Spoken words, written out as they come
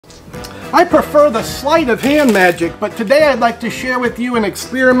I prefer the sleight of hand magic, but today I'd like to share with you an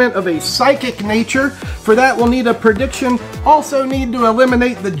experiment of a psychic nature. For that we'll need a prediction, also need to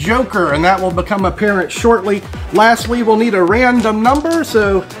eliminate the Joker, and that will become apparent shortly. Lastly, we'll need a random number,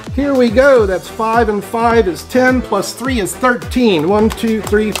 so here we go. That's 5 and 5 is 10, plus 3 is 13. 1, 2,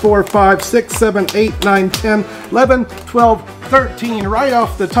 3, 4, 5, 6, 7, 8, 9, 10, 11, 12, 13 right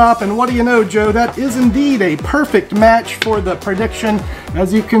off the top. And what do you know, Joe? That is indeed a perfect match for the prediction.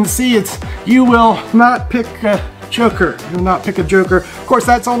 As you can see, you will not pick a Joker. You will not pick a Joker. Of course,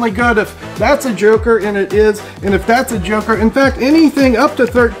 that's only good if that's a Joker, and it is. And if that's a Joker, in fact, anything up to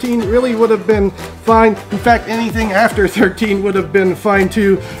 13 really would have been fine. In fact, anything after 13 would have been fine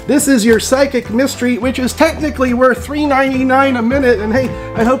too. This is your psychic mystery, which is technically worth $3.99 a minute. And hey,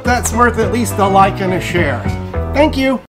 I hope that's worth at least a like and a share. Thank you.